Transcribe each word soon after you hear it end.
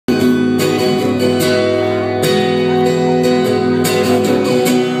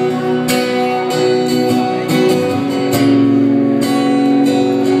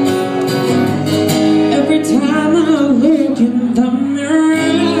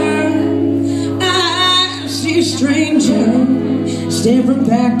staring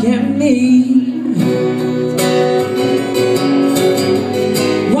back at me.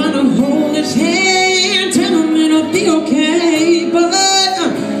 Wanna hold his hand, tell him it'll be okay, but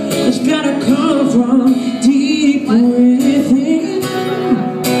it's gotta come from deep within.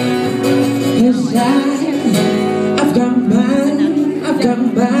 'Cause I've got mine, I've got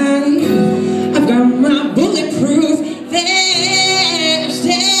mine, I've got my bulletproof vest,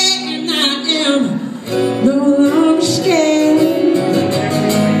 and I am no longer scared.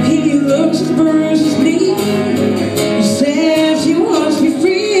 He looks as bruised as me. He says he wants me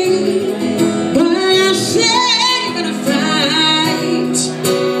free, but I say I'm gonna fight.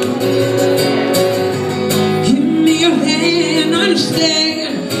 Give me your hand,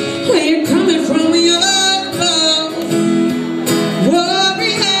 understand where you're coming from. Your love,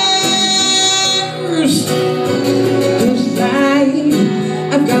 warriors. 'Cause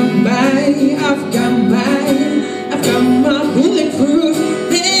I've got mine, I've got